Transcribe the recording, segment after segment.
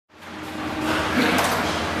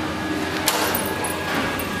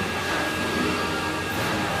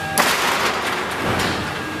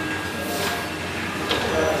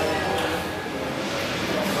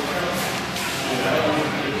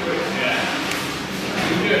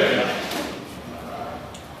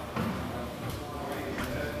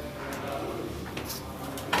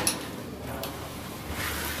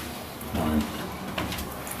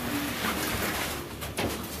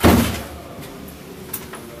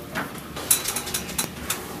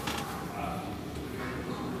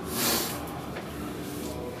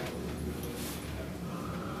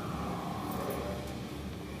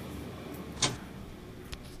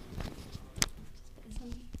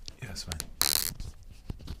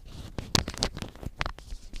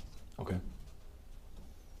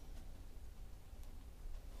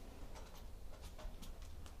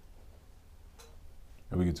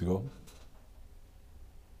good to go?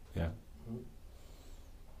 Yeah?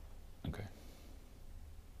 Okay.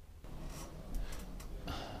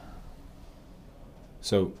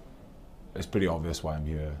 So, it's pretty obvious why I'm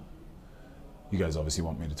here. You guys obviously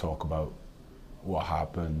want me to talk about what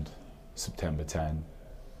happened September 10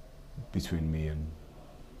 between me and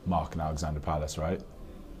Mark and Alexandra Palace, right?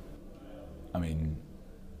 I mean,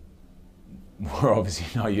 we're obviously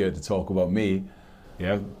not here to talk about me.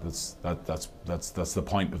 Yeah, that's the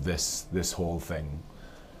point of this whole thing,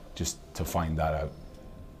 just to find that out.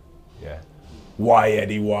 Yeah. Why,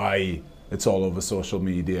 Eddie, why? It's all over social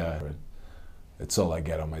media. It's all I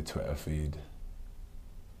get on my Twitter feed.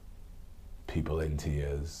 People in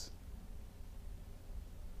tears.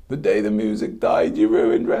 The day the music died, you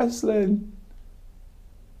ruined wrestling.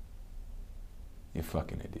 You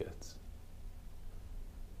fucking idiots.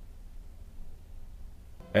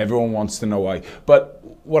 Everyone wants to know why. But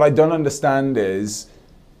what I don't understand is,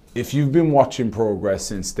 if you've been watching Progress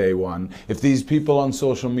since day one, if these people on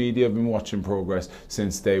social media have been watching Progress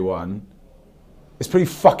since day one, it's pretty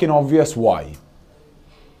fucking obvious why.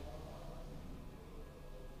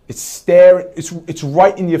 It's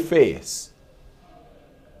right in your face.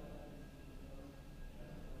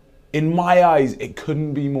 In my eyes, it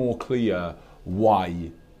couldn't be more clear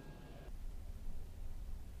why.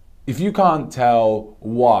 If you can't tell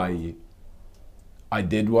why I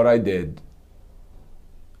did what I did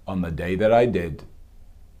on the day that I did,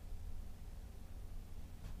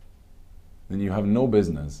 then you have no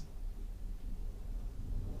business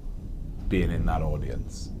being in that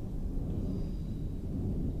audience.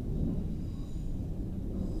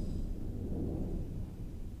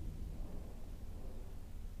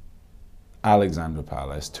 Alexandra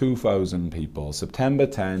Palace, 2,000 people, September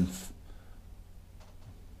 10th.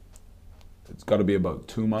 It's got to be about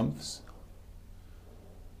 2 months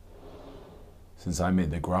since I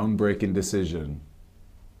made the groundbreaking decision,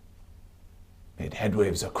 made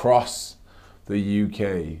headwaves across the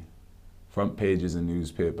UK, front pages of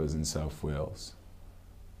newspapers in South Wales.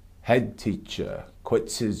 Head teacher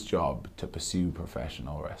quits his job to pursue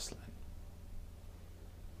professional wrestling.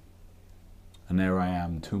 And there I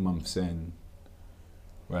am, 2 months in,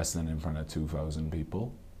 wrestling in front of 2,000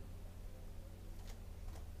 people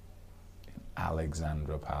in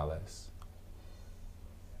Alexandra Palace.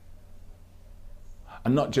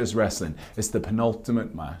 And not just wrestling, it's the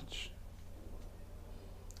penultimate match.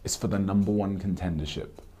 It's for the #1 contendership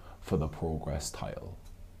for the Progress title.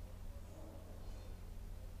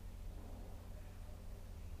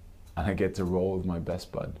 And I get to roll with my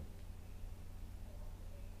best bud.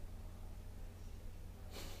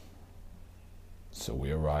 So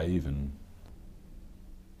we arrive and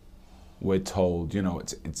we're told, you know,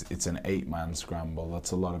 it's an 8-man scramble.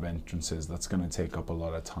 That's a lot of entrances. That's going to take up a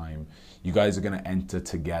lot of time. You guys are going to enter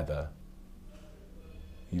together.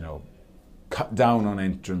 You know, cut down on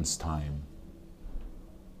entrance time.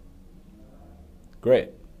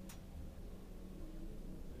 Great.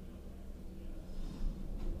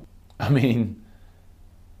 I mean,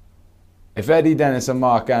 if Eddie Dennis and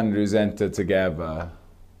Mark Andrews enter together,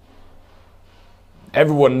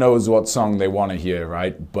 everyone knows what song they want to hear,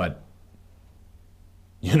 right? But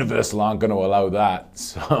Universal aren't going to allow that,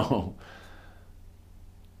 so.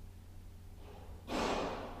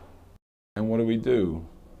 And what do?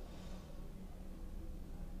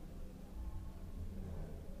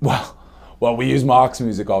 Well, we use Mark's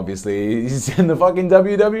music, obviously. He's in the fucking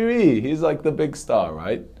WWE. He's like the big star,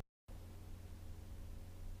 right?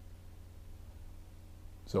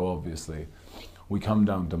 So obviously, we come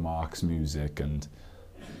down to Mark's music and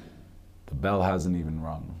the bell hasn't even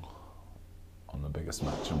rung on the biggest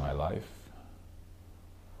match of my life.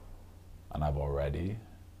 And I've already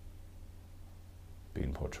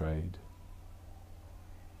been portrayed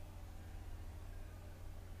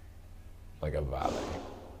like a valet.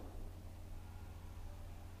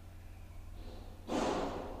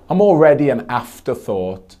 I'm already an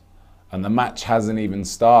afterthought and the match hasn't even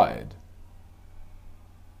started.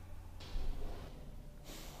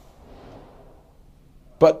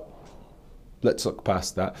 But let's look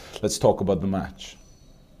past that. Let's talk about the match.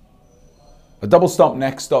 A double stomp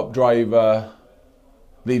neck stop driver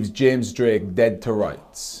leaves James Drake dead to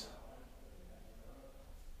rights.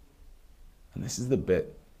 And this is the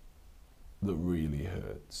bit that really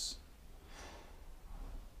hurts.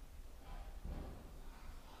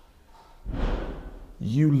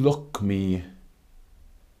 You look me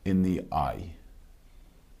in the eye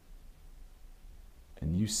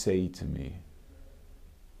and you say to me,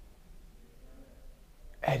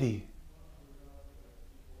 Eddie,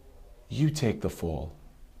 you take the fall.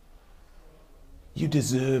 You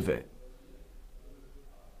deserve it.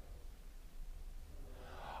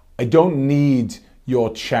 I don't need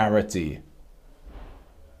your charity.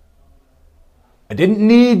 I didn't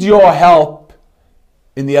need your help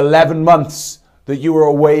in the 11 months that you were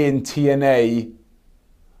away in TNA,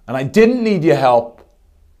 and I didn't need your help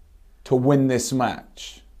to win this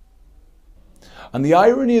match. And the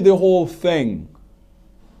irony of the whole thing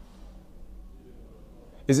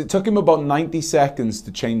is it took him about 90 seconds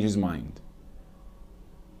to change his mind.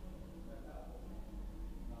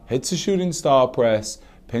 Hits a shooting star press,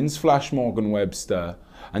 pins Flash Morgan Webster,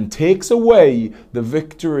 and takes away the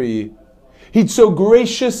victory he'd so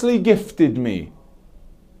graciously gifted me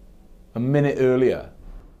a minute earlier.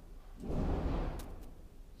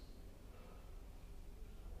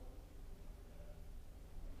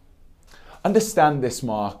 Understand this,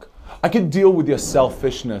 Mark. I could deal with your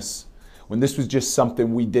selfishness when this was just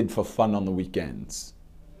something we did for fun on the weekends.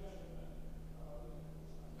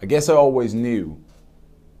 I guess I always knew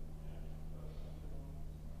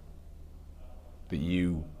that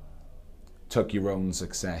you took your own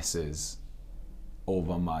successes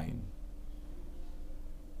over mine.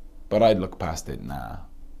 But I'd look past it. Nah,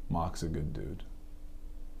 Mark's a good dude.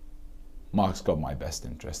 Mark's got my best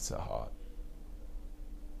interests at heart.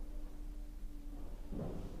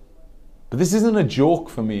 But this isn't a joke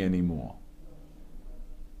for me anymore.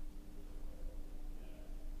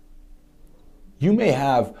 You may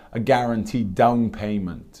have a guaranteed down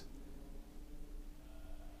payment.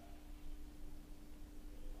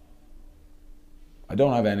 I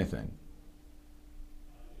don't have anything.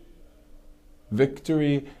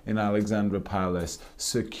 Victory in Alexandra Palace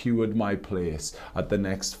secured my place at the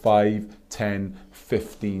next 5, 10,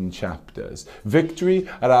 15 chapters. Victory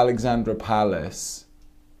at Alexandra Palace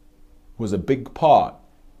was a big part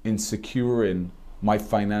in securing my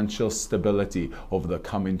financial stability over the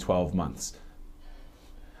coming 12 months.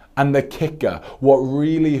 And the kicker, what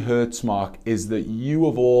really hurts, Mark, is that you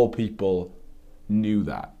of all people knew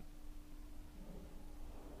that.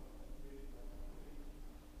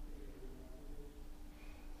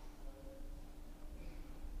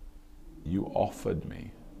 You offered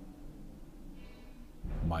me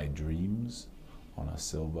my dreams on a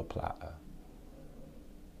silver platter.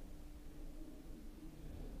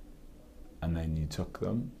 And then you took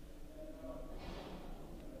them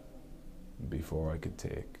before I could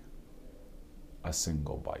take a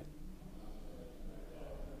single bite.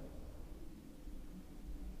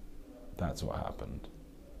 That's what happened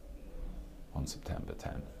on September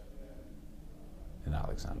 10th in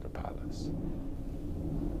Alexandra Palace.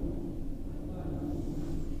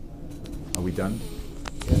 Are we done?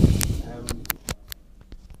 Yeah.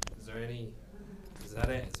 Is that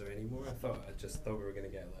it? Is there any more? I just thought we were going to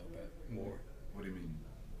get a little bit more. What do you mean?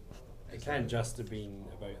 It can't just have been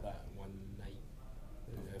about that one night.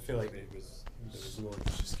 I feel like there was more.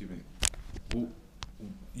 Just give me. Well,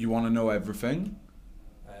 you want to know everything?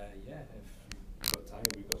 Yeah, if you've got time,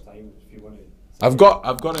 we've got time. If you want to.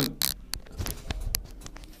 I've got an.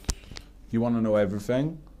 You want to know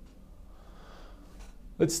everything?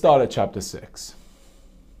 Let's start at chapter 6.